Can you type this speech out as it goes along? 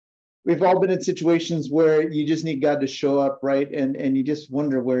we've all been in situations where you just need God to show up, right? And you just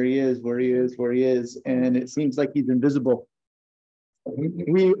wonder where he is, where he is, where he is. And it seems like he's invisible.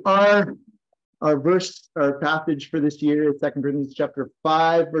 Our passage for this year is 2 Corinthians chapter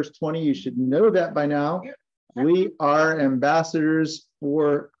 5, verse 20. You should know that by now. We are ambassadors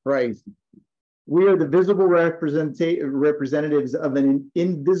for Christ. We are the visible representatives of an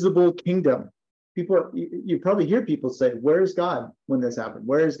invisible kingdom. People, you probably hear people say, where is God when this happened?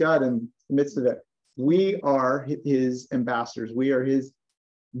 Where is God in the midst of it? We are his ambassadors. We are his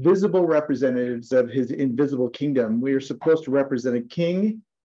visible representatives of his invisible kingdom. We are supposed to represent a king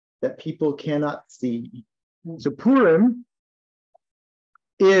that people cannot see. So Purim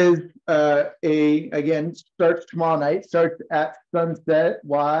is again, starts tomorrow night, starts at sunset.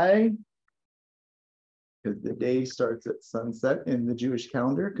 Why? Because the day starts at sunset in the Jewish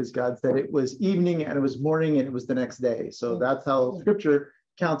calendar, because God said it was evening and it was morning and it was the next day. So that's how scripture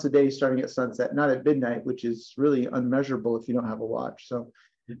counts a day starting at sunset, not at midnight, which is really unmeasurable if you don't have a watch. So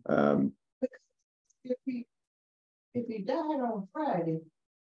if he died on Friday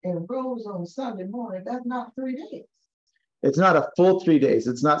and rose on Sunday morning, that's not 3 days. It's not a full 3 days.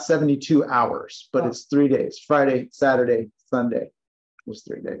 It's not 72 hours, but it's 3 days. Friday, Saturday, Sunday was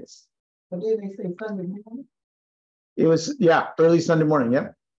 3 days. But then they say Sunday morning? It was, early Sunday morning, yeah.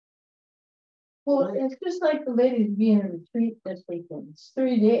 Well, it's just like the ladies being in a retreat this weekend. It's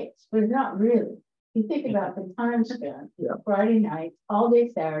 3 days, but not really. You think about the time spent, Friday night, all day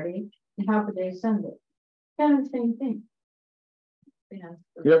Saturday, and half a day Sunday. Kind of the same thing.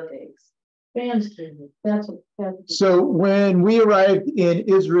 So when we arrived in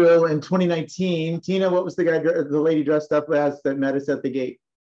Israel in 2019, Tina, what was the lady dressed up as that met us at the gate?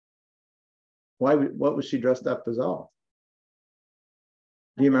 What was she dressed up as all?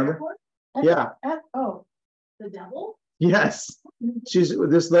 Do you remember? The devil? Yes. She's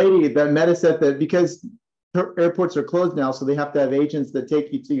this lady that met us because airports are closed now, so they have to have agents that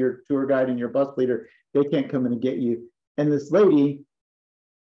take you to your tour guide and your bus leader. They can't come in and get you. And this lady,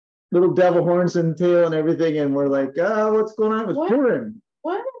 little devil horns and tail and everything, and we're like, what's going on? It was Purim.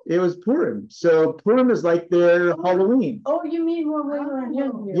 What? It was Purim. So Purim is like their Halloween. Oh, you mean when we were in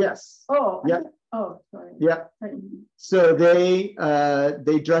India? Yes. Oh, yeah. Oh, sorry. Yeah. So they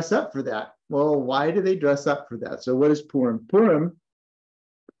dress up for that. Well, why do they dress up for that? So what is Purim? Purim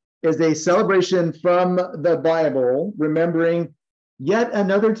is a celebration from the Bible, remembering yet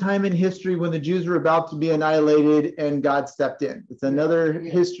another time in history when the Jews were about to be annihilated and God stepped in. It's another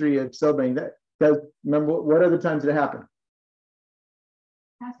history of celebrating that. Because remember, what other times did it happen?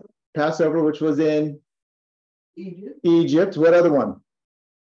 Passover, which was in Egypt. What other one?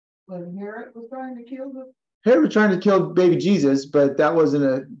 When Herod was trying to kill baby Jesus, but that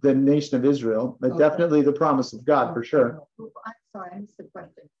wasn't the nation of Israel, but definitely the promise of God for sure. I'm sorry, I missed the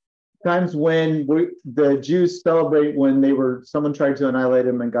question. Times when the Jews celebrate when someone tried to annihilate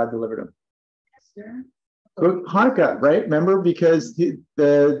them and God delivered them. Esther. Hanukkah, right? Remember, because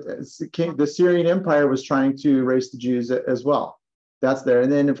the Syrian Empire was trying to erase the Jews as well. That's there.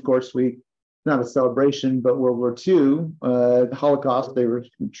 And then, of course, not a celebration, but World War II, the Holocaust, they were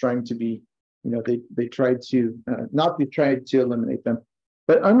trying to be, they tried to, Nazis tried to eliminate them.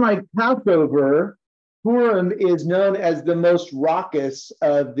 But unlike Passover, Purim is known as the most raucous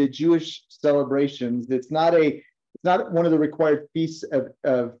of the Jewish celebrations. It's not one of the required feasts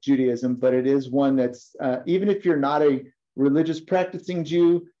of Judaism, but it is one that's, even if you're not a religious practicing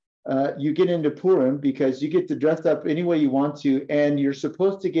Jew, you get into Purim because you get to dress up any way you want to, and you're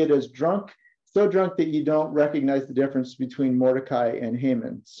supposed to get so drunk that you don't recognize the difference between Mordecai and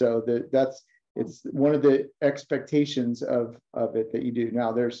Haman. So it's one of the expectations of it that you do.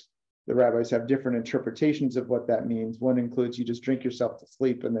 Now, the rabbis have different interpretations of what that means. One includes you just drink yourself to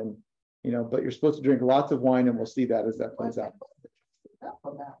sleep, and then, but you're supposed to drink lots of wine, and we'll see that as that plays out.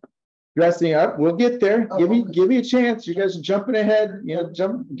 Dressing up, we'll get there. Give me a chance. You guys are jumping ahead.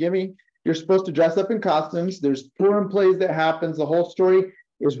 You're supposed to dress up in costumes. There's Purim plays that happens. The whole story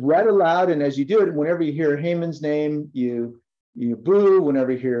is read aloud, and as you do it, whenever you hear Haman's name, you boo.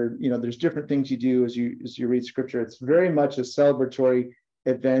 Whenever you hear, there's different things you do as you read scripture. It's very much a celebratory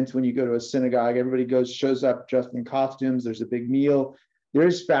event. When you go to a synagogue, everybody shows up dressed in costumes. There's a big meal. There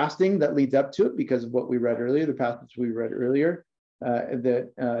is fasting that leads up to it because of what we read earlier, the passage we read earlier,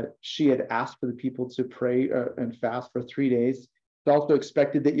 that she had asked for the people to pray and fast for 3 days. It's also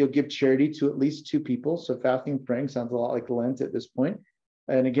expected that you'll give charity to at least 2 people. So fasting and praying sounds a lot like Lent at this point.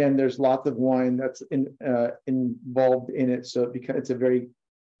 And again, there's lots of wine that's involved in it. So it's a very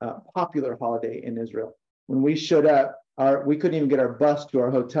popular holiday in Israel. When we showed up, we couldn't even get our bus to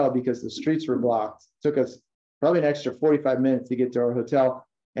our hotel because the streets were blocked. It took us probably an extra 45 minutes to get to our hotel.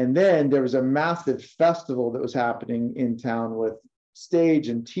 And then there was a massive festival that was happening in town with stage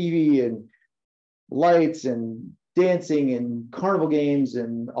and TV and lights and dancing and carnival games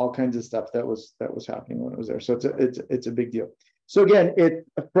and all kinds of stuff that was happening when it was there. So it's a big deal. So again, it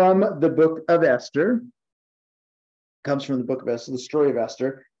from the book of Esther, comes from the book of Esther, the story of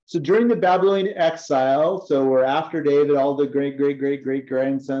Esther. So during the Babylonian exile, so we're after David, all the great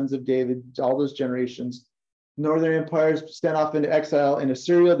grandsons of David, all those generations, northern empires sent off into exile in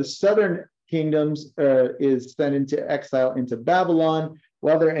Assyria. The southern kingdoms is sent into exile into Babylon.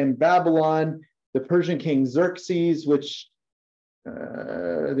 While they're in Babylon, the Persian king Xerxes, which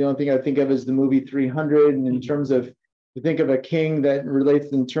the only thing I think of is the movie 300. And in terms of, you think of a king that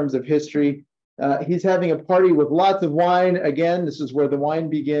relates in terms of history, he's having a party with lots of wine. Again, this is where the wine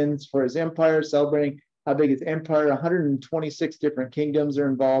begins for his empire, celebrating how big his empire, 126 different kingdoms are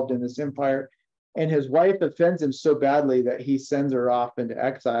involved in this empire. And his wife offends him so badly that he sends her off into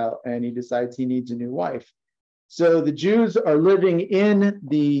exile, and he decides he needs a new wife. So the Jews are living in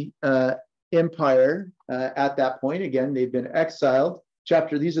the empire at that point. Again, they've been exiled.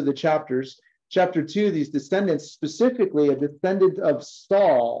 These are the chapters. Chapter 2, these descendants, specifically a descendant of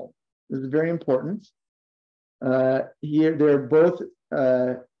Saul. This is very important. Here, they're both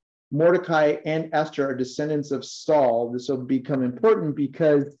Mordecai and Esther are descendants of Saul. This will become important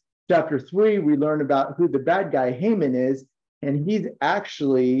because chapter 3, we learn about who the bad guy Haman is, and he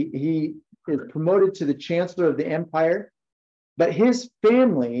is promoted to the chancellor of the empire. But his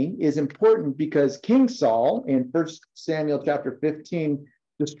family is important because King Saul in 1 Samuel chapter 15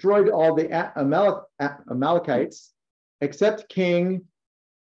 destroyed all the Amalekites except King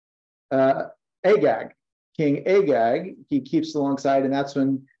Agag. King Agag, he keeps alongside, and that's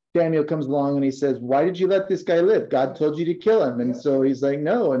when Samuel comes along and he says, why did you let this guy live? God told you to kill him. And so he's like,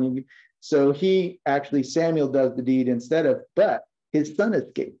 no. And Samuel does the deed instead of, but his son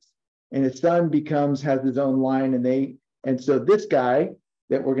escapes. And his son has his own line. And so this guy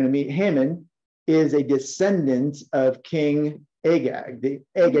that we're going to meet, Haman, is a descendant of King Agag, the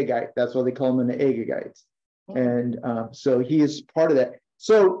Agagite. That's why they call him an Agagite. And so he is part of that.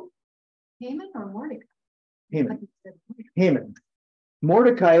 So Haman or Mordecai? Haman.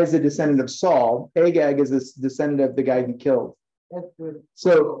 Mordecai is a descendant of Saul. Agag is a descendant of the guy he killed. That's good.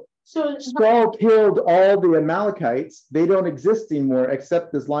 So Saul killed all the Amalekites. They don't exist anymore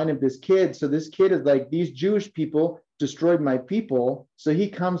except this line of this kid. So this kid is like, these Jewish people destroyed my people. So he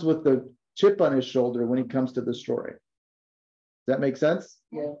comes with the chip on his shoulder when he comes to the story. Does that make sense?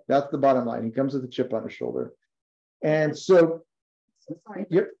 Yeah. That's the bottom line. He comes with a chip on his shoulder. And so, Sorry.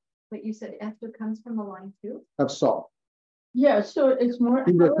 yep. But you said Esther comes from the line too? Of Saul. Yeah, so it's more.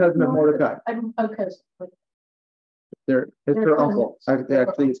 He's a cousin of Mordecai. Okay. It's her uncle.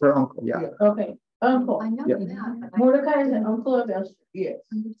 Actually, it's her uncle. Yeah. Okay, uncle. I know Yeah. that. But Mordecai is an uncle of Esther. Yes.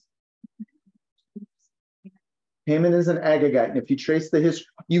 Haman is an Agagite. And if you trace the history,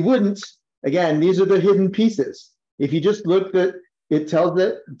 you wouldn't. Again, these are the hidden pieces. If you just look at it, tells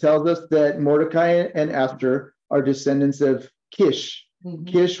us that Mordecai and Esther are descendants of Kish. Mm-hmm.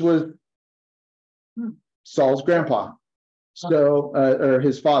 Kish was Saul's grandpa, so or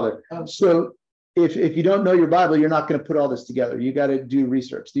his father. So if you don't know your Bible, you're not going to put all this together. You got to do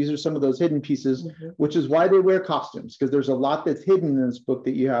research. These are some of those hidden pieces, which is why they wear costumes, because there's a lot that's hidden in this book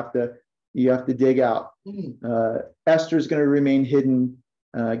that you have to dig out. Esther is going to remain hidden.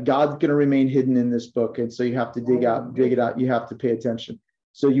 God's going to remain hidden in this book, and so you have to dig it out. You have to pay attention.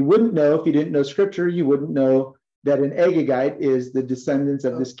 So you wouldn't know if you didn't know Scripture. You wouldn't know that an Agagite is the descendants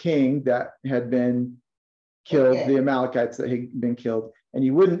of this king that had been killed, the Amalekites that had been killed. And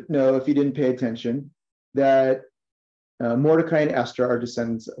you wouldn't know if you didn't pay attention that Mordecai and Esther are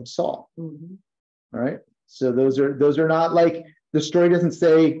descendants of Saul. All right. So those are not like, the story doesn't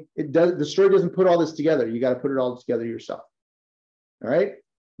say it does. The story doesn't put all this together. You got to put it all together yourself. All right.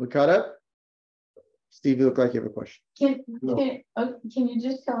 We caught up? Steve, you look like you have a question. Can you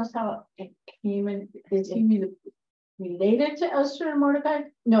just tell us how Haman is related to Esther and Mordecai?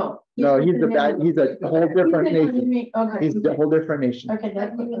 No. He's a whole different nation. Okay. He's a whole different nation. Okay,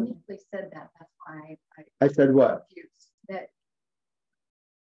 But you initially said that. That's why I said what? that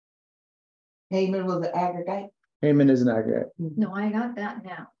Haman was an Agagite. Haman is an Agagite. no, I got that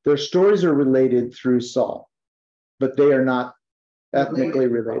now. Their stories are related through Saul, but they are not ethnically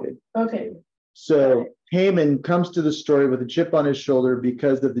related. Okay. So Haman comes to the story with a chip on his shoulder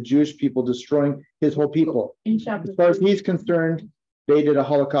because of the Jewish people destroying his whole people. As far as he's concerned, they did a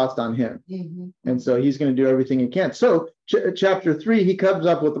Holocaust on him. And so he's going to do everything he can. So chapter 3, he comes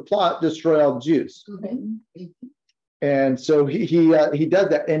up with a plot, destroy all the Jews. And so he does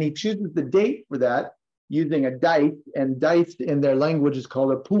that, and he chooses the date for that using a dice, and dice in their language is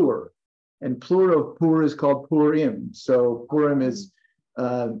called a pur, and plural of pur is called Purim. So Purim is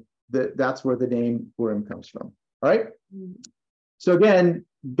that's where the name Purim comes from. All right. So again,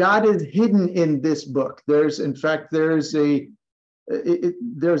 God is hidden in this book. There's a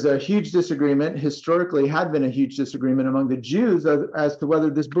huge disagreement, historically had been a huge disagreement among the Jews as to whether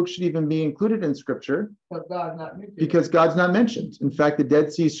this book should even be included in scripture. Because God's not mentioned. In fact, the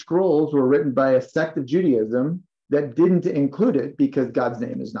Dead Sea Scrolls were written by a sect of Judaism that didn't include it because God's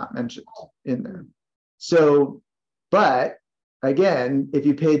name is not mentioned in there. So, but again, if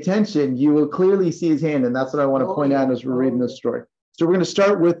you pay attention, you will clearly see his hand. And that's what I want to point out as we're reading this story. So we're going to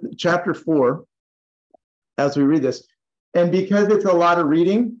start with chapter 4 as we read this. And because it's a lot of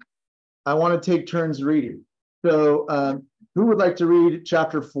reading, I want to take turns reading. So who would like to read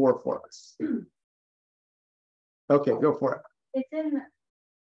chapter 4 for us? Okay, go for it. It's in,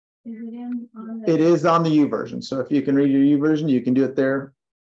 is it in on It is on the U version. So if you can read your U version, you can do it there.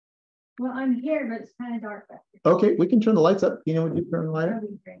 Well, I'm here, but it's kind of dark back here. Okay, we can turn the lights up. You know, would you turn the light up? That'd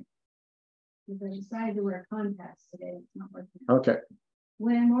be great. Because I decided to wear contacts today. It's not working. Okay.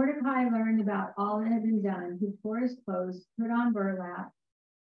 When Mordecai learned about all that had been done, he tore his clothes, put on burlap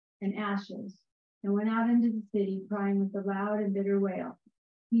and ashes, and went out into the city, crying with a loud and bitter wail.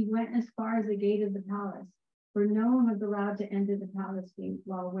 He went as far as the gate of the palace, for no one was allowed to enter the palace gate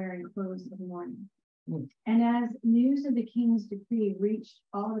while wearing clothes of mourning. And as news of the king's decree reached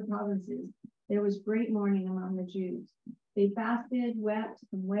all the provinces, there was great mourning among the Jews. They fasted, wept,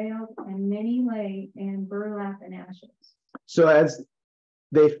 and wailed, and many lay in burlap and ashes. So as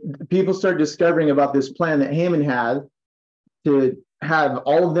people start discovering about this plan that Haman had to have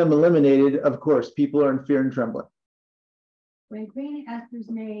all of them eliminated, of course, people are in fear and trembling. When Queen Esther's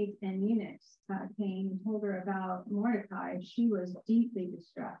maids and eunuchs came and told her about Mordecai, she was deeply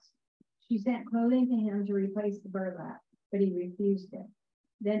distressed. She sent clothing to him to replace the burlap, but he refused it.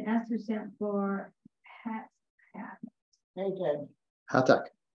 Then Esther sent for Hatak.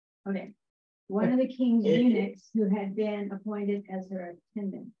 Okay. One of the king's eunuchs who had been appointed as her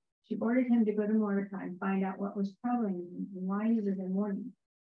attendant. She ordered him to go to Mordecai and find out what was troubling him and why he was in mourning.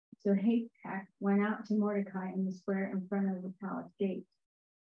 So Hatak went out to Mordecai in the square in front of the palace gate.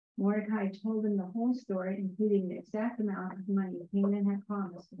 Mordecai told him the whole story, including the exact amount of money Haman had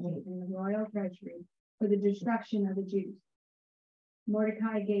promised to take in the royal treasury for the destruction of the Jews.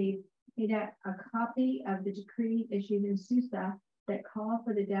 Mordecai gave Hatak a copy of the decree issued in Susa that called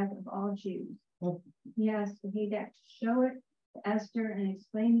for the death of all Jews. He asked Hatak to show it to Esther and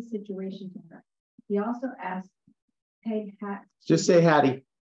explain the situation to her. He also asked Hatak. Just say Hattie.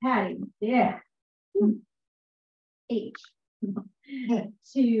 Hattie, yeah. H.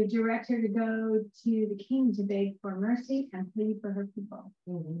 To direct her to go to the king to beg for mercy and plead for her people.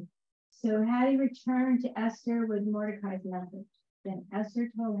 So Hattie returned to Esther with Mordecai's message. Then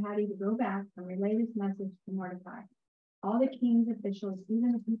Esther told Hattie to go back and relay this message to Mordecai. All the king's officials,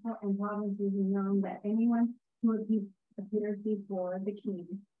 even the people and provinces, know that anyone who appears before the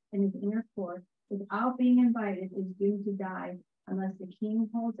king in his inner court without being invited is doomed to die unless the king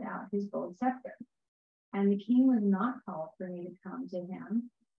holds out his gold scepter. And the king was not called for me to come to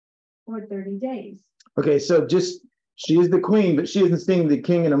him for 30 days. Okay, so she is the queen, but she isn't seeing the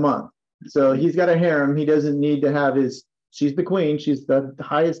king in a month. So he's got a harem. He doesn't need to have she's the queen. She's the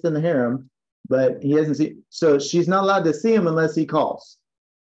highest in the harem, but he hasn't seen. So she's not allowed to see him unless he calls.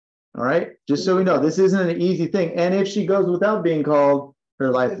 All right, just so we know, this isn't an easy thing. And if she goes without being called, her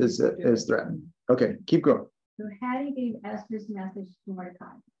life is threatened. Okay, keep going. So Hattie gave Esther's message to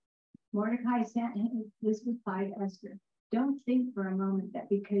Mordecai. Mordecai sent him this reply to Esther. Don't think for a moment that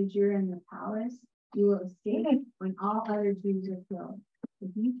because you're in the palace, you will escape when all other Jews are killed.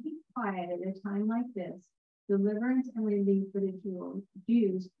 If you keep quiet at a time like this, deliverance and relief for the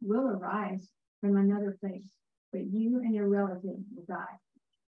Jews will arise from another place, but you and your relatives will die.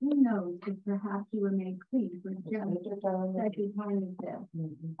 Who knows if perhaps you were made clean for just such a time as this.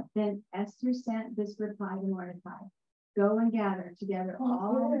 Then Esther sent this reply to Mordecai. Go and gather together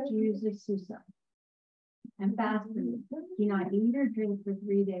all the Jews of Susa and fast for me. Do not eat or drink for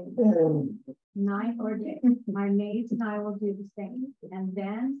 3 days, night or day. My maids and I will do the same. And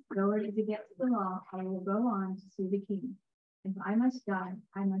then, though it is against the law, I will go on to see the king. If I must die,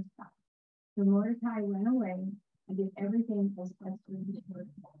 I must die. So Mordecai went away and did everything as Esther had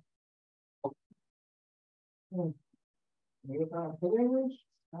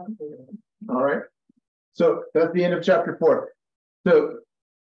All right. So that's the end of chapter 4. So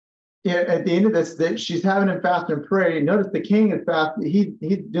at the end of this, she's having him fast and pray. Notice the king is fast. He's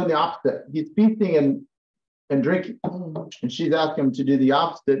doing the opposite. He's feasting and drinking. And she's asking him to do the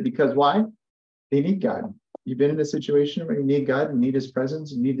opposite because why? They need God. You've been in a situation where you need God, you need his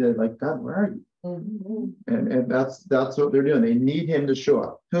presence, you need to like, God, where are you? And that's what they're doing. They need him to show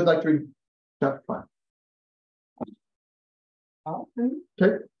up. Who'd like to read chapter 5?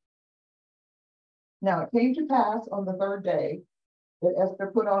 Okay. Now it came to pass on the third day that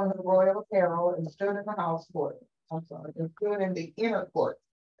Esther put on her royal apparel and stood in the house court. And stood in the inner court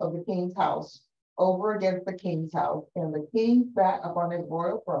of the king's house, over against the king's house. And the king sat upon his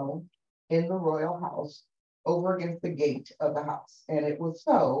royal throne in the royal house, over against the gate of the house. And it was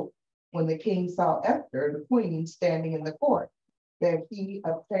so, when the king saw Esther, the queen, standing in the court, that she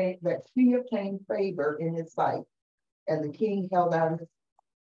obtained favor in his sight. And the king held out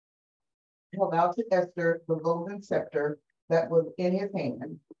to Esther the golden scepter that was in his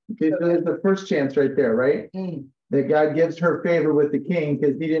hand. Okay, so there's the first chance right there, right? That God gives her favor with the king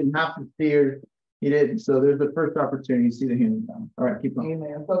because he didn't have to see her. He didn't. So there's the first opportunity to see the hand down. All right, keep going.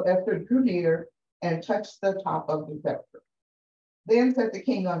 Amen. So Esther drew near and touched the top of the scepter. Then said the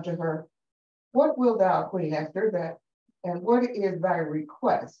king unto her, what wilt thou, Queen Esther, and what is thy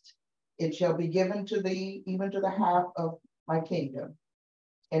request? It shall be given to thee, even to the half of my kingdom.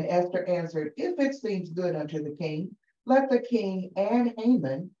 And Esther answered, if it seems good unto the king, let the king and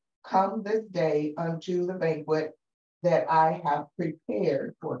Haman come this day unto the banquet that I have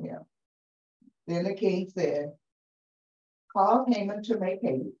prepared for him. Then the king said, cause Haman to make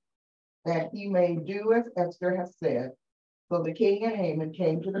haste, that he may do as Esther has said. So the king and Haman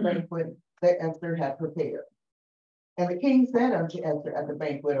came to the banquet that Esther had prepared. And the king said unto Esther at the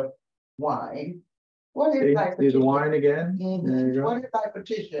banquet of wine, what is thy petition? The wine again? What is thy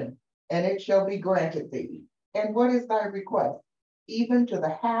petition? And it shall be granted thee. And what is thy request? Even to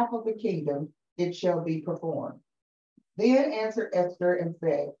the half of the kingdom it shall be performed. Then answered Esther and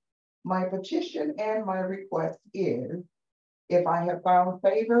said, my petition and my request is, if I have found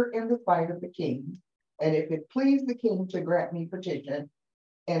favor in the sight of the king, and if it please the king to grant me petition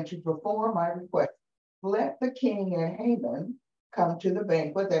and to perform my request, let the king and Haman come to the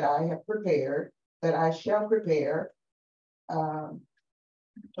banquet that I have prepared, that I shall prepare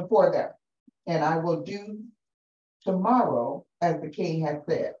for them. And I will do tomorrow as the king has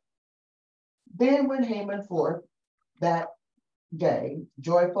said. Then went Haman forth that day,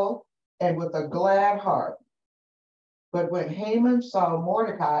 joyful and with a glad heart. But when Haman saw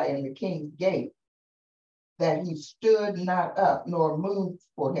Mordecai in the king's gate, that he stood not up nor moved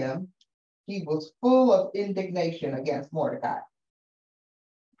for him, he was full of indignation against Mordecai.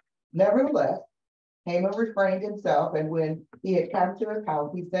 Nevertheless, Haman refrained himself, and when he had come to his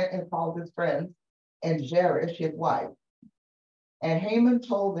house, he sent and called his friends and Zeresh his wife. And Haman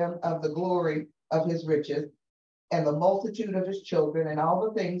told them of the glory of his riches and the multitude of his children and all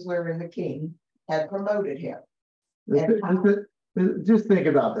the things wherein the king had promoted him. Just think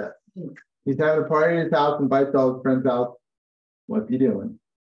about that. He's having a party at his house, invites all his friends out. What's he doing?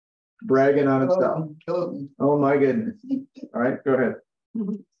 Bragging on himself. Oh my goodness. All right, go ahead.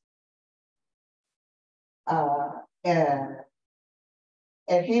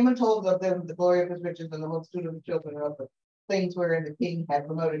 And Haman told of them the glory of his riches and the multitude of his children and of the things wherein the king had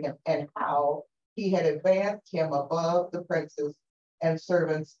promoted him, and how he had advanced him above the princes and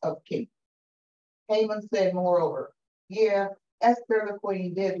servants of king. Haman said, moreover, yeah, Esther the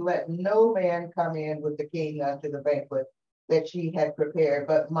queen did let no man come in with the king unto the banquet that she had prepared,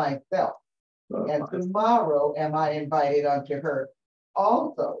 but myself. And tomorrow am I invited unto her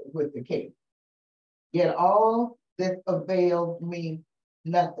also with the king. Yet all this availed me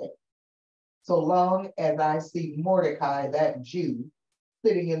nothing, so long as I see Mordecai, that Jew,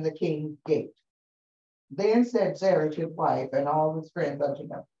 sitting in the king's gate. Then said Zeresh his wife and all his friends unto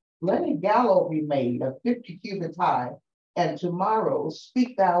him, let a gallows be made of 50 cubits high, and tomorrow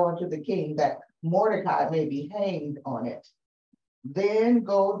speak thou unto the king that Mordecai may be hanged on it. Then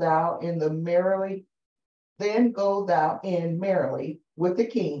go thou in merrily with the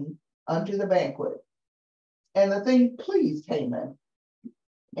king unto the banquet. And the thing pleased Haman,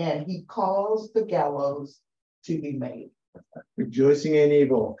 and he caused the gallows to be made. Rejoicing in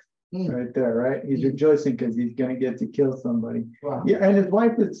evil. Right there, right? He's rejoicing because he's going to get to kill somebody. Wow. Yeah, and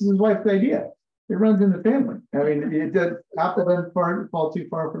it's his wife's idea. It runs in the family. I mean, it does. Apple doesn't fall too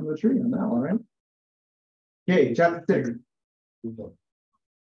far from the tree on that one, right? Okay, chapter 6.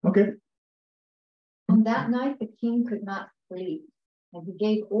 Okay. And that night the king could not sleep, and he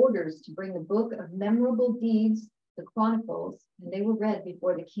gave orders to bring the book of memorable deeds, the Chronicles, and they were read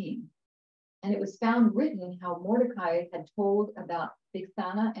before the king. And it was found written how Mordecai had told about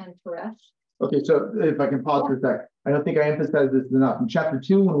Bigthana and Teresh. Okay, so if I can pause for a sec, I don't think I emphasized this enough. In chapter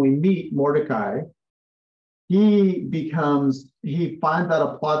 2, when we meet Mordecai, he finds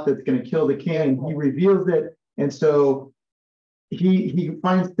out a plot that's going to kill the king. He reveals it, and so he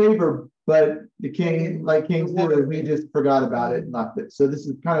finds favor, but the king, like kings do, he just forgot about it and left it. So this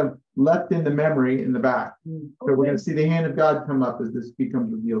is kind of left in the memory in the back. So we're going to see the hand of God come up as this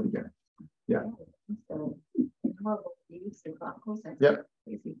becomes revealed again. Yeah. So, the Chronicles. Yep.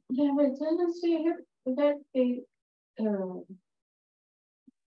 Crazy. Yeah, but doesn't see here that the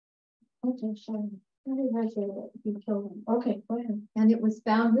okay, sorry. How did I say that? You killed him. Okay, go ahead. And it was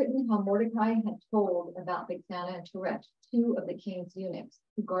found written how Mordecai had told about Bigthana and Teresh, two of the king's eunuchs,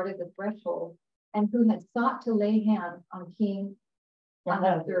 who guarded the threshold, and who had sought to lay hands on King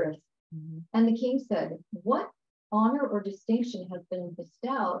Ahasuerus. And the king said, "What honor or distinction has been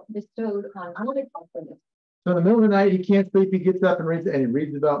bestowed on Mordecai for this?" So in the middle of the night, he can't sleep. He gets up and reads it, and he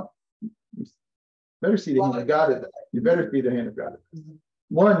reads about. Better see the hand of God. You better see the hand of God.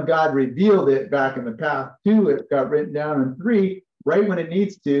 One, God revealed it back in the past. Two, it got written down. And three, right when it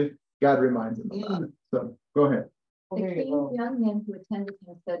needs to, God reminds him about it. So go ahead. The king's young men who attended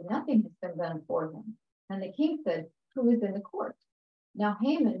him said, "Nothing has been done for him." And the king said, "Who is in the court?" Now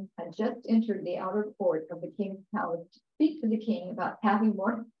Haman had just entered the outer court of the king's palace to speak to the king about having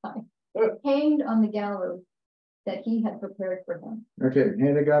Mordecai hanged on the gallows that he had prepared for him. Okay,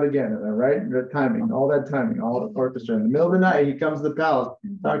 hand of God again, right? The timing, all that timing, all the orchestra. In the middle of the night, he comes to the palace,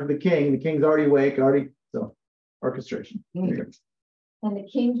 talk to the king. The king's already awake, so orchestration. And the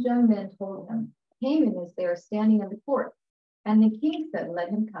king's young men told him, "Haman is there standing in the court." And the king said, "Let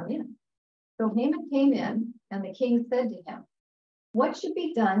him come in." So Haman came in, and the king said to him, "What should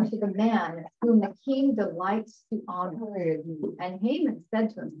be done to the man whom the king delights to honor?" And Haman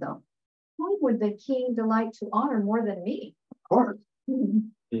said to himself, "Whom would the king delight to honor more than me?" Of course.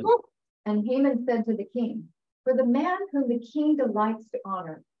 And Haman said to the king, "For the man whom the king delights to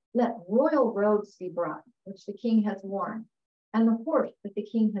honor, let royal robes be brought, which the king has worn, and the horse that the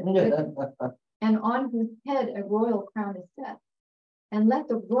king has ridden, and on whose head a royal crown is set. And let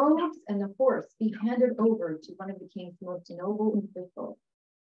the robes and the horse be handed over to one of the king's most noble officials.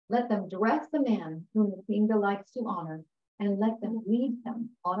 Let them dress the man whom the king delights to honor, and let them lead him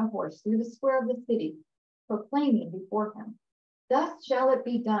on a horse through the square of the city, proclaiming before him, 'Thus shall it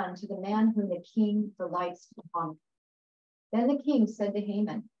be done to the man whom the king delights to honor.'" Then the king said to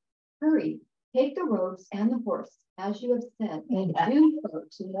Haman, "Hurry, take the robes and the horse, as you have said, and do so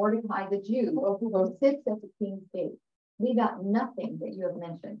to Mordecai the Jew, who sits at the king's gate. Leave out nothing that you have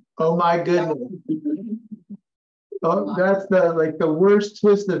mentioned." Oh my goodness. Oh, that's the worst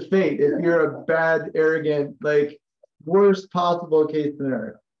twist of fate. If you're a bad, arrogant, worst possible case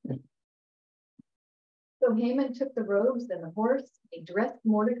scenario. So Haman took the robes and the horse, he dressed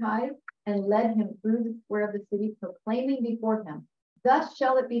Mordecai, and led him through the square of the city, proclaiming before him, "Thus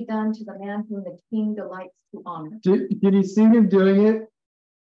shall it be done to the man whom the king delights to honor." Did you see him doing it?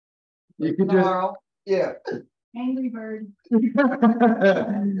 You could just. Yeah. Angry bird.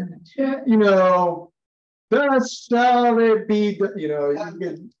 Thus shall it be, you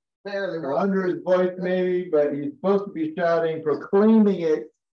can Barely under his voice maybe, but he's supposed to be shouting, proclaiming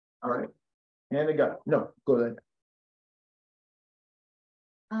it. All right. Hand of God. No, go ahead.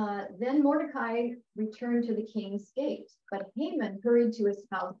 Then Mordecai returned to the king's gate, but Haman hurried to his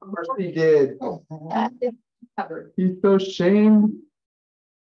house. Of course he did. Covered. He's so shamed.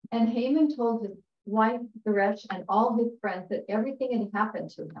 And Haman told his wife Zeresh and all his friends that everything had happened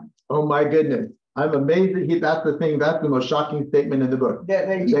to him. Oh my goodness. I'm amazed that that's the thing. That's the most shocking statement in the book.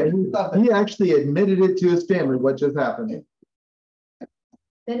 He actually admitted it to his family, what just happened.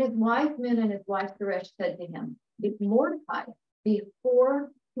 Then his wise men and his wife Zeresh said to him, "If Mordecai,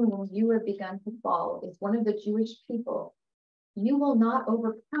 before whom you have begun to fall, is one of the Jewish people, you will not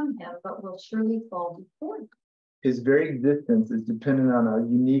overcome him, but will surely fall before him." His very existence is dependent on a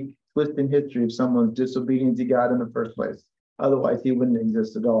unique twist in history of someone's disobedience to God in the first place. Otherwise, he wouldn't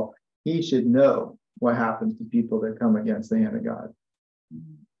exist at all. He should know what happens to people that come against the hand of God.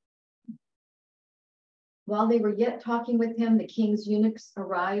 While they were yet talking with him, the king's eunuchs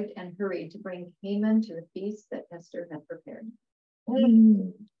arrived and hurried to bring Haman to the feast that Esther had prepared.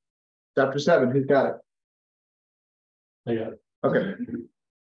 Chapter 7, who's got it? I got it. Okay.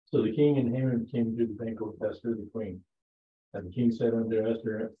 So the king and Haman came to the banquet with Esther, the queen. And the king said unto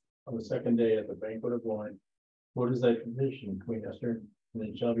Esther on the second day at the banquet of wine, "What is thy petition, Queen Esther? And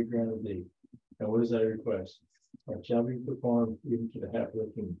it shall be granted thee. And what is thy request? And it shall be performed even to the half of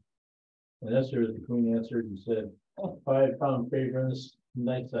the kingdom." And Esther, the queen, answered and said, "If I have found favor in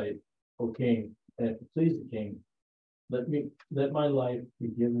thy sight, O king, and if it please the king, let my life be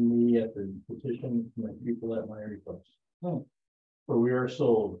given me at the petition of my people at my request. For we are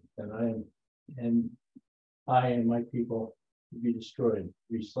sold, and I and my people to be destroyed,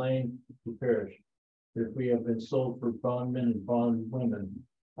 to be slain, to perish. For if we have been sold for bondmen and bondwomen,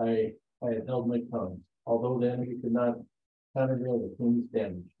 I had held my tongue, although the enemy could not countervail the king's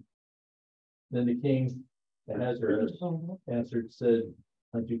damage. Then the king Ahasuerus answered, said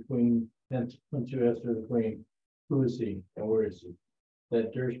unto Esther the queen, who is he and where is he,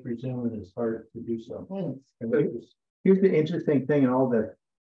 that durst presume in his heart to do so? Here's the interesting thing in all this.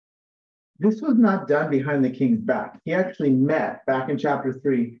 This was not done behind the king's back. He actually met back in chapter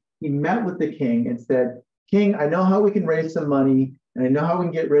 3. He met with the king and said, King, I know how we can raise some money, and I know how we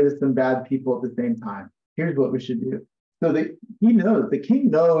can get rid of some bad people at the same time. Here's what we should do. So he knows, the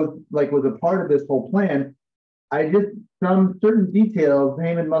king knows, like, was a part of this whole plan. I just, some certain details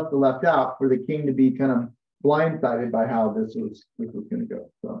Haman must have left out for the king to be kind of blindsided by how this was going to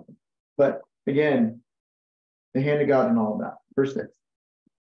go. So, but again, the hand of God and all of that. Verse 6.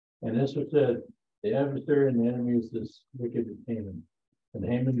 And Esther said, the adversary and the enemy is this wicked Haman. And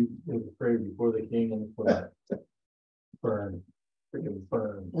Haman was afraid before the king and the queen. Burn. Freaking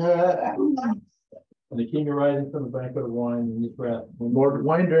burn. And the king arising from the banquet of wine in his wrath. More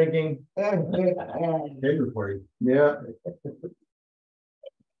wine drinking. Yeah.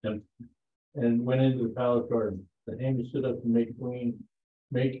 And went into the palace garden. The Haman stood up to make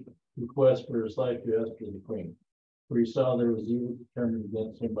request for his life to Esther the queen. For he saw there was evil determined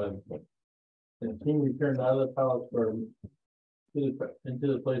against him by the king. And the king returned out of the palace garden into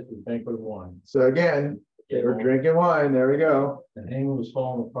the place of the banquet of wine. So again, they were drinking wine. There we go. And Haman was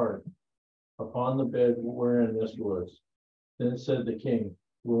fallen apart upon the bed wherein Esther was. Then said the king,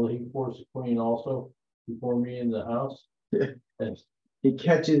 will he force the queen also before me in the house? Yeah. And he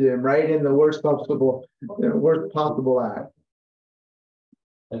catches him right in the worst possible act.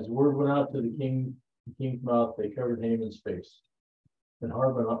 As word went out to the king's mouth, they covered Haman's face. And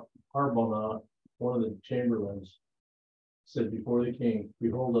Harbonah, one of the chamberlains, said before the king,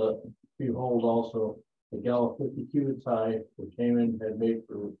 behold also the gallows 50 cubits high, which Haman had made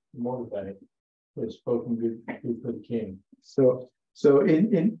for Mordecai, who had spoken good for the king. So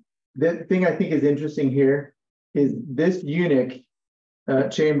in the thing I think is interesting here is this eunuch,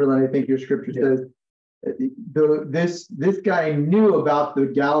 Chamberlain, I think your scripture says, this guy knew about the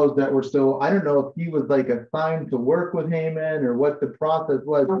gallows that were so, I don't know if he was like assigned to work with Haman or what the process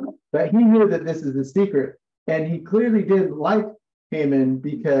was, but he knew that this is a secret. And he clearly didn't like Haman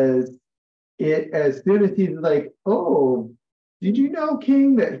because as soon as he's like, oh, did you know,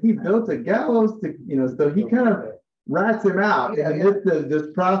 King, that he built a gallows to, so he kind of rats him out in the midst of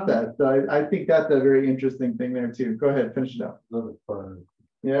this process. So I think that's a very interesting thing there too. Go ahead, finish it up.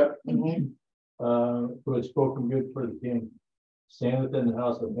 Yeah. Who had spoken good for the king, stand within the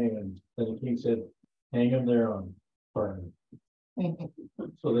house of Haman. Then the king said, hang him there on burn.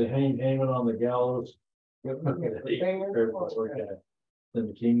 So they hanged Haman on the gallows. Then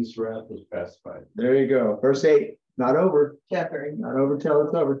the king's wrath was pacified. There you go. Verse 8. Not over. Chapter 8. Not over till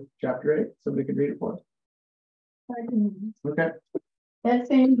it's over. Chapter 8. Somebody can read it for us. Okay. That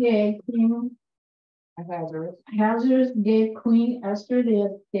same day, King Ahasuerus gave Queen Esther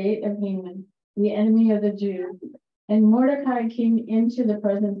the estate of Haman, the enemy of the Jews. And Mordecai came into the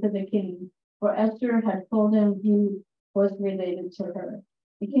presence of the king, for Esther had told him he was related to her.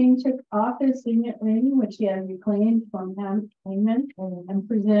 The king took off his signet ring, which he had reclaimed from Haman, and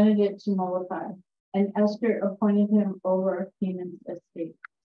presented it to Mordecai. And Esther appointed him over Haman's estate.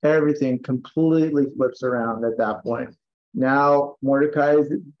 Everything completely flips around at that point. Now Mordecai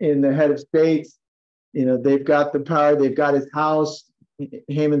is in the head of states. They've got the power. They've got his house.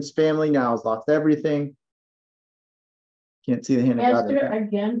 Haman's family now has lost everything. Can't see the hand of God. Esther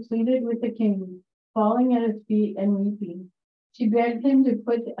again pleaded with the king, falling at his feet and weeping. She begged him to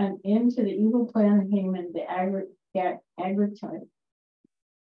put an end to the evil plan of Haman, the Agagite,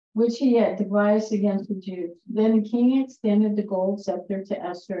 which he had devised against the Jews. Then the king extended the gold scepter to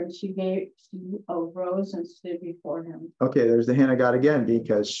Esther, and she arose and stood before him. Okay, there's the hand of God again,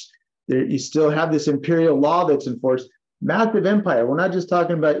 because you still have this imperial law that's enforced. Massive empire. We're not just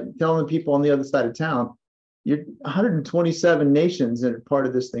talking about telling people on the other side of town. You're 127 nations that are part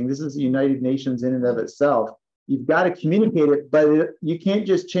of this thing. This is the United Nations in and of itself. You've got to communicate it, but you can't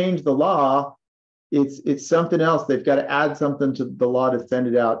just change the law. It's something else. They've got to add something to the law to send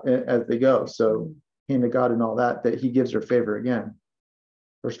it out as they go. So hand to God and all that he gives her favor again.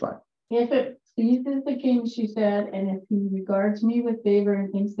 Verse 5. If it pleases the king, she said, and if he regards me with favor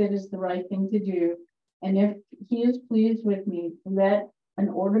and thinks that is the right thing to do, and if he is pleased with me, let an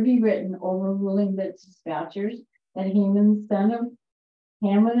order be written overruling the dispatchers that Haman, son of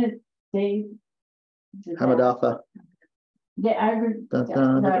Hammedatha,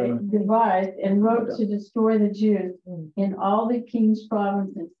 devised and wrote to destroy the Jews in all the king's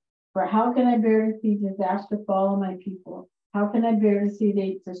provinces. For how can I bear to see disaster fall on my people? How can I bear to see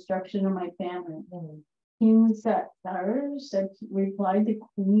the destruction of my family? King Cyrus replied to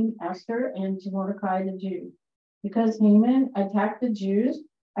Queen Esther and to Mordecai the Jew. Because Haman attacked the Jews,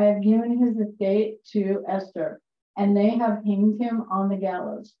 I have given his estate to Esther, and they have hanged him on the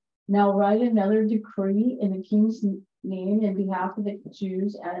gallows. Now write another decree in the king's name in behalf of the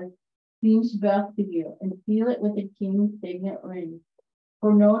Jews as seems best to you, and seal it with the king's signet ring.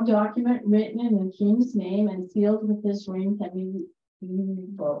 For no document written in the king's name and sealed with this ring can be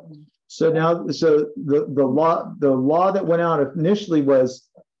revoked. So now, the law that went out initially was,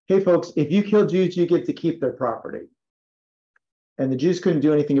 hey folks, if you kill Jews, you get to keep their property. And the Jews couldn't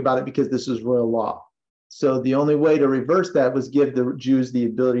do anything about it because this was royal law. So the only way to reverse that was give the Jews the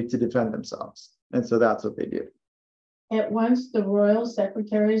ability to defend themselves. And so that's what they did. At once the royal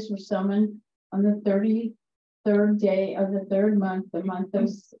secretaries were summoned on the 33rd day of the third month, the month of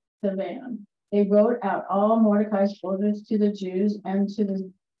Sivan. They wrote out all Mordecai's orders to the Jews and to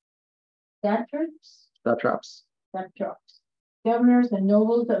the satraps, governors and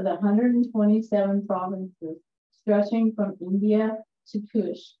nobles of the 127 provinces, stretching from India to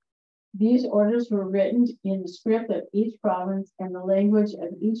Kush. These orders were written in the script of each province and the language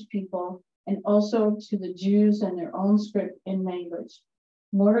of each people, and also to the Jews in their own script and language.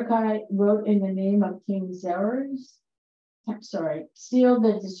 Mordecai wrote in the name of King Xerxes, sealed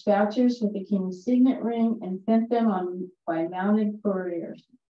the dispatches with the king's signet ring and sent them on by mounted couriers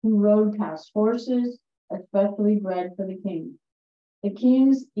who rode past horses, especially bred for the king. The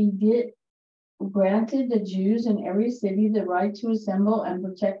king's edict granted the Jews in every city the right to assemble and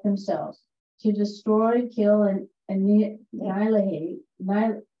protect themselves, to destroy, kill, and annihilate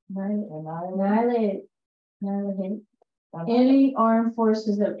any armed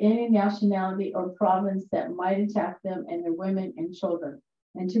forces of any nationality or province that might attack them and their women and children,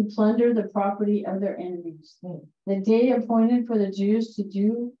 and to plunder the property of their enemies. The day appointed for the Jews to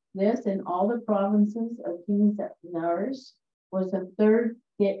do this in all the provinces of King Cyrus was the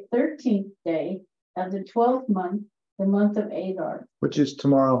 13th day of the 12th month, the month of Adar. Which is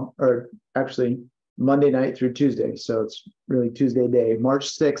tomorrow, or actually Monday night through Tuesday. So it's really Tuesday day,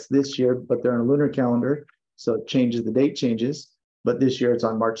 March 6th this year, but they're on a lunar calendar. So it changes, the date changes, but this year it's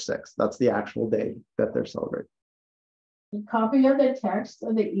on March 6th. That's the actual day that they're celebrating. A copy of the text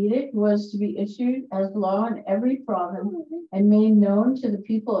of the edict was to be issued as law in every province and made known to the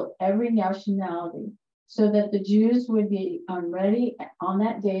people of every nationality, so that the Jews would be ready on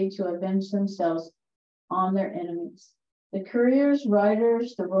that day to avenge themselves on their enemies. The couriers,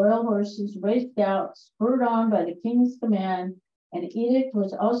 riders, the royal horses raced out, spurred on by the king's command. An edict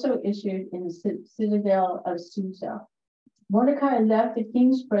was also issued in the citadel of Susa. Mordecai left the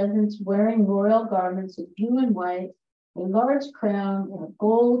king's presence wearing royal garments of blue and white, a large crown of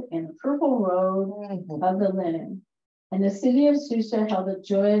gold, and a purple robe of the linen. And the city of Susa held a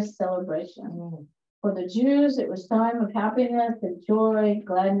joyous celebration. For the Jews, it was time of happiness and joy,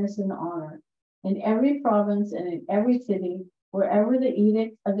 gladness and honor. In every province and in every city, wherever the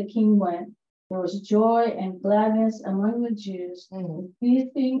edict of the king went, there was joy and gladness among the Jews,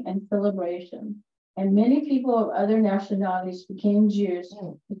 feasting and celebration. And many people of other nationalities became Jews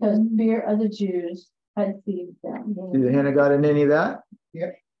because fear of the Jews had seized them. See the hand of God in any of that?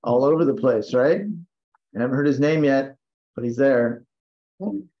 Yep. All over the place, right? I haven't heard his name yet, but he's there.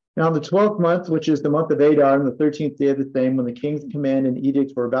 Now, the 12th month, which is the month of Adar, and the 13th day of the same, when the king's command and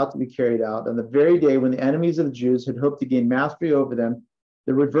edicts were about to be carried out, on the very day when the enemies of the Jews had hoped to gain mastery over them,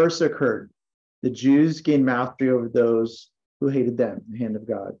 the reverse occurred. The Jews gained mastery over those who hated them, the hand of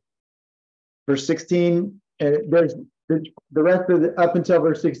God. Verse 16, and there's the rest of the, up until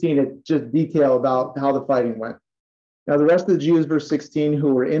verse 16, it's just detail about how the fighting went. Now, the rest of the Jews, verse 16,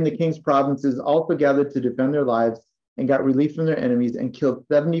 who were in the king's provinces also gathered to defend their lives and got relief from their enemies and killed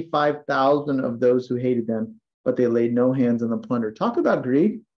 75,000 of those who hated them, but they laid no hands on the plunder. Talk about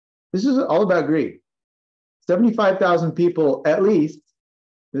greed. This is all about greed. 75,000 people, at least,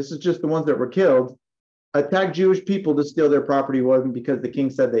 this is just the ones that were killed, attacked Jewish people to steal their property wasn't because the king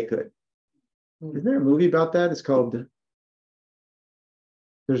said they could. Is there a movie about that? It's called,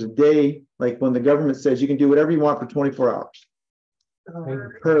 there's a day, like when the government says you can do whatever you want for 24 hours.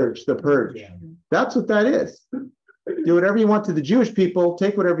 Purge, the purge. That's what that is. Do whatever you want to the Jewish people,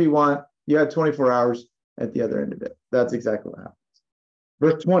 take whatever you want. You have 24 hours at the other end of it. That's exactly what happens.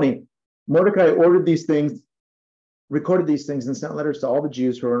 Verse 20, Mordecai ordered these things, recorded these things, and sent letters to all the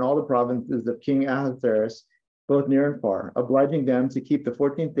Jews who were in all the provinces of King Ahasuerus, both near and far, obliging them to keep the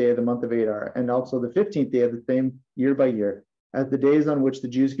 14th day of the month of Adar, and also the 15th day of the same year by year, as the days on which the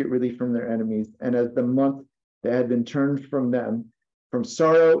Jews get relief from their enemies, and as the month that had been turned from them, from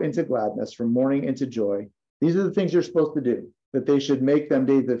sorrow into gladness, from mourning into joy. These are the things you're supposed to do, that they should make them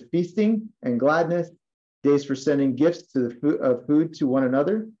days of feasting and gladness, days for sending gifts to the food to one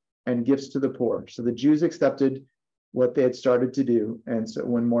another, and gifts to the poor. So the Jews accepted what they had started to do, and so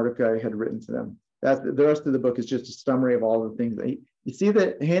when Mordecai had written to them. That's the rest of the book is just a summary of all the things. You see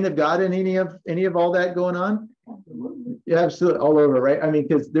the hand of God in any of all that going on? Yeah, absolutely, all over, right? I mean,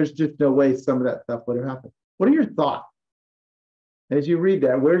 because there's just no way some of that stuff would have happened. What are your thoughts as you read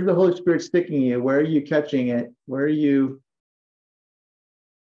that? Where's the Holy Spirit sticking you? Where are you catching it? Where are you?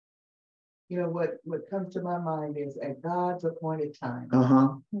 You know, what comes to my mind is at God's appointed time.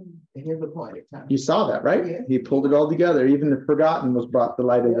 At his appointed time. You saw that, right? Yeah. He pulled it all together. Even the forgotten was brought to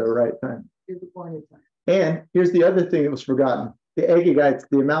light at the right time. His appointed time. And here's the other thing that was forgotten. The Agagites,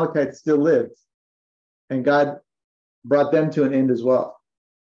 the Amalekites still lived. And God brought them to an end as well.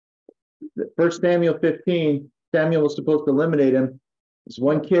 1 Samuel 15, Samuel was supposed to eliminate him. This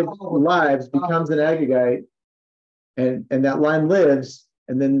one kid's lives becomes an Agagite, and that line lives,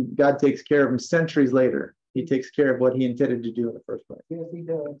 and then God takes care of him centuries later. He takes care of what he intended to do in the first place. Yes, he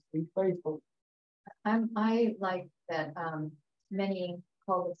does. He's faithful. I like that many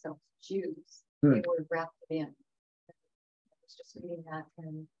call themselves Jews. They were wrapped in. I was just reading that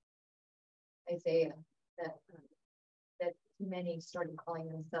in Isaiah that many started calling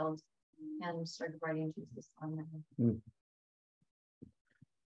themselves and started writing Jesus on them.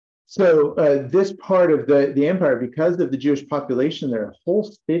 So this part of the empire, because of the Jewish population there, whole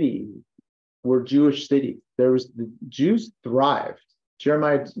cities were Jewish cities. The Jews thrived.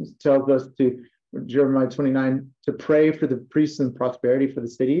 Jeremiah tells us Jeremiah 29, to pray for the priests and prosperity for the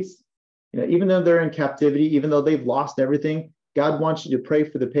cities. You know, even though they're in captivity, even though they've lost everything, God wants you to pray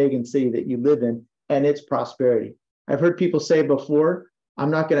for the pagan city that you live in and its prosperity. I've heard people say before,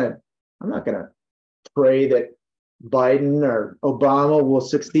 I'm not gonna pray that Biden or Obama will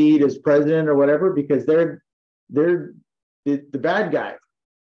succeed as president or whatever, because they're the bad guys.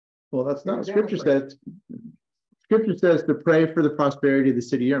 Well, that's not what Scripture says. Scripture says to pray for the prosperity of the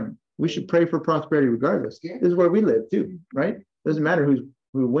city. We should pray for prosperity regardless. Yeah. This is where we live too, right? Doesn't matter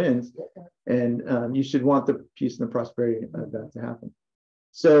who wins, and you should want the peace and the prosperity of that to happen.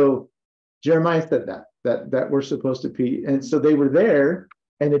 So Jeremiah said that we're supposed to be, and so they were there,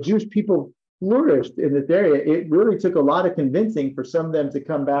 and the Jewish people flourished in this area. It really took a lot of convincing for some of them to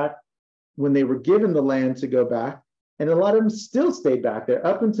come back when they were given the land to go back, and a lot of them still stayed back there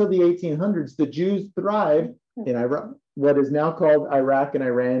up until the 1800s. The Jews thrived in Iraq, what is now called Iraq and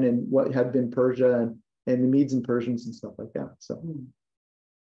Iran, and what had been Persia and the Medes and Persians and stuff like that. So,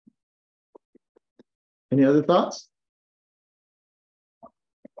 any other thoughts?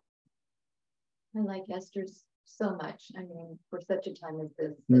 I like Esther's so much. I mean, for such a time as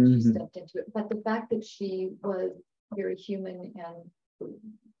this, that she stepped into it. But the fact that she was very human and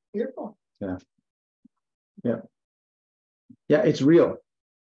fearful. Yeah, it's real.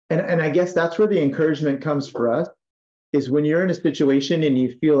 And I guess that's where the encouragement comes for us, is when you're in a situation and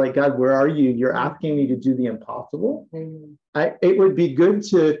you feel like, God, where are you? You're asking me to do the impossible. It would be good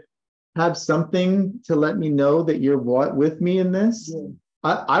to have something to let me know that you're with me in this.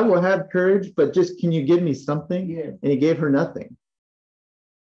 I will have courage, but just, can you give me something? And he gave her nothing.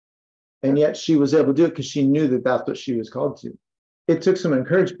 And yet she was able to do it because she knew that that's what she was called to. It took some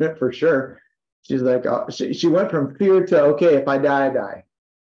encouragement for sure. She's like, she went from fear to, okay, if I die, I die.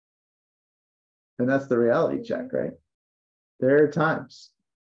 And that's the reality check, right? There are times.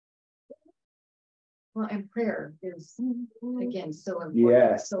 Well, and prayer is, again, so important.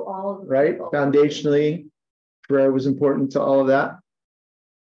 Yes. So all of the right? people. Foundationally, prayer was important to all of that.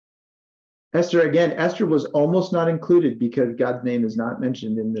 Esther was almost not included because God's name is not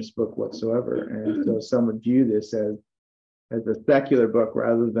mentioned in this book whatsoever. And so some would view this as a secular book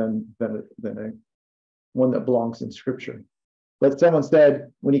rather than a one that belongs in Scripture. But someone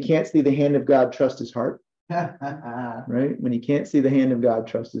said, when you can't see the hand of God, trust his heart. Right? When you can't see the hand of God,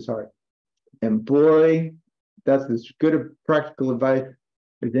 trust his heart. And boy, that's as good a practical advice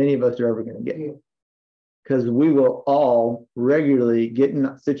as any of us are ever going to get. Because we will all regularly get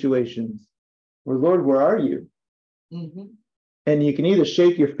in situations where, Lord, where are you? And you can either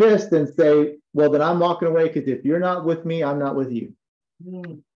shake your fist and say, well, then I'm walking away, because if you're not with me, I'm not with you.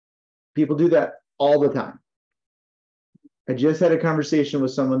 People do that all the time. I just had a conversation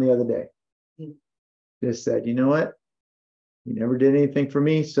with someone the other day. Just said, you know what? You never did anything for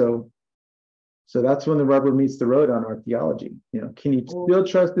me, so that's when the rubber meets the road on our theology. You know, can you still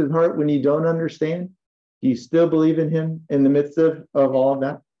trust his heart when you don't understand? Do you still believe in him in the midst of all of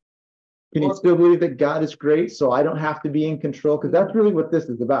that? Can you still believe that God is great, so I don't have to be in control? Because that's really what this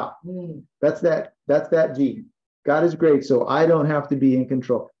is about. That's that G. God is great, so I don't have to be in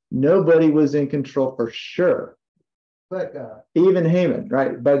control. Nobody was in control for sure. But God. Even Haman,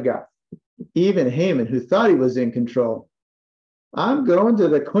 right? But God. Even Haman, who thought he was in control. I'm going to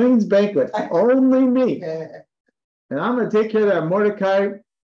the queen's banquet. Only me. And I'm going to take care of that Mordecai.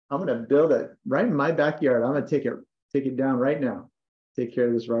 I'm going to build it right in my backyard. I'm going to take it down right now. Take care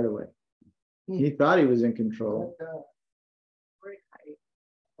of this right away. He thought he was in control.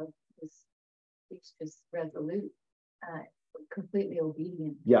 He's just resolute, completely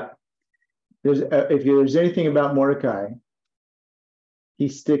obedient. Yeah. If there's anything about Mordecai,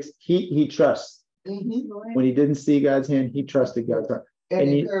 he trusts. When he didn't see God's hand, he trusted God's hand.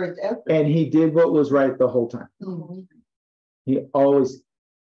 And he did what was right the whole time. He always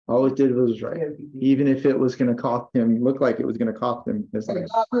did what was right, even if it was going to cost him. Looked like it was going to cost him.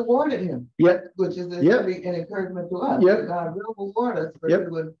 God rewarded him. Yep. Which is an encouragement to us. Yep. God will reward us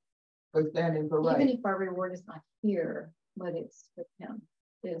for standing for right. Even if our reward is not here, but it's with him,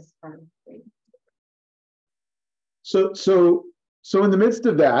 is our faith. So in the midst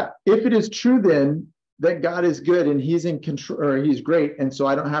of that, if it is true then that God is good and he's in control, or he's great, and so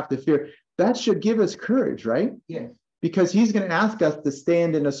I don't have to fear, that should give us courage, right? Yes. Because he's going to ask us to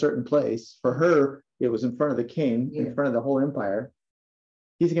stand in a certain place. For her, it was in front of the king, in front of the whole empire.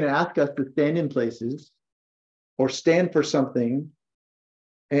 He's going to ask us to stand in places or stand for something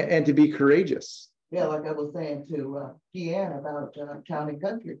and to be courageous. Yeah, like I was saying to Deanne about town and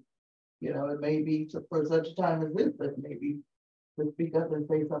country. You know, it may be for such a time as this, but maybe to speak up and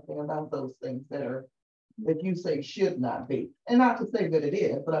say something about those things that you say should not be. And not to say that it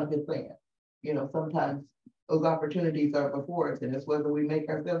is, but I'm just saying, you know, sometimes those opportunities are before us, and it's whether we make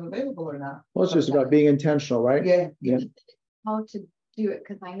ourselves available or not. Well, it's just about being intentional, right? Yeah. How to do it,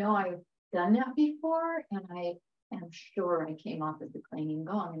 because I know I've done that before, and I am sure I came off as a clanging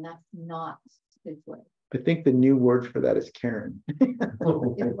gong, and that's not his way. I think the new word for that is Karen.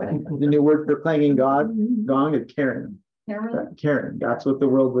 The new word for clanging gong is Karen. Karen. That's what the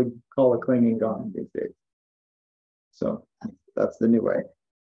world would call a clanging gong these days. So that's the new way.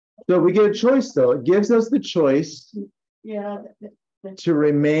 So we get a choice, though. It gives us the choice to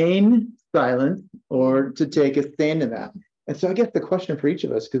remain silent or to take a stand in that. And so I guess the question for each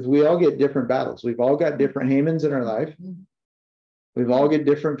of us, because we all get different battles. We've all got different Hamans in our life. We've all got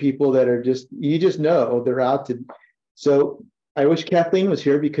different people that are you just know they're out to. So I wish Kathleen was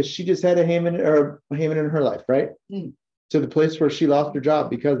here because she just had a Haman in her life, right? To the place where she lost her job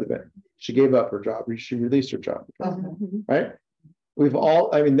because of it. She gave up her job. She released her job, right? We've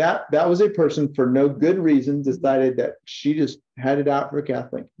all, I mean, that was a person for no good reason decided that she just had it out for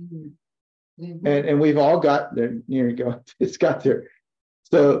Kathleen. And we've all got there. Here you go. It's got there.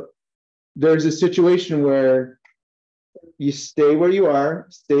 So there's a situation where you stay where you are,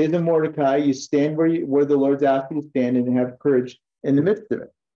 stay in the Mordecai, you stand where the Lord's asked you to stand and have courage in the midst of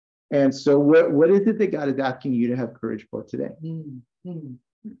it. And so what is it that God is asking you to have courage for today?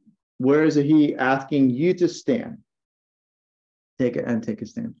 Where is he asking you to stand? Take a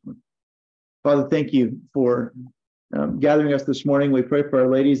stand. Father, thank you for gathering us this morning. We pray for our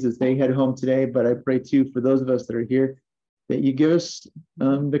ladies as they head home today, but I pray too for those of us that are here that you give us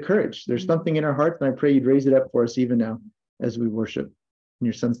the courage. There's something in our hearts, and I pray you'd raise it up for us even now as we worship. In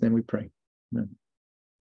your son's name we pray. Amen.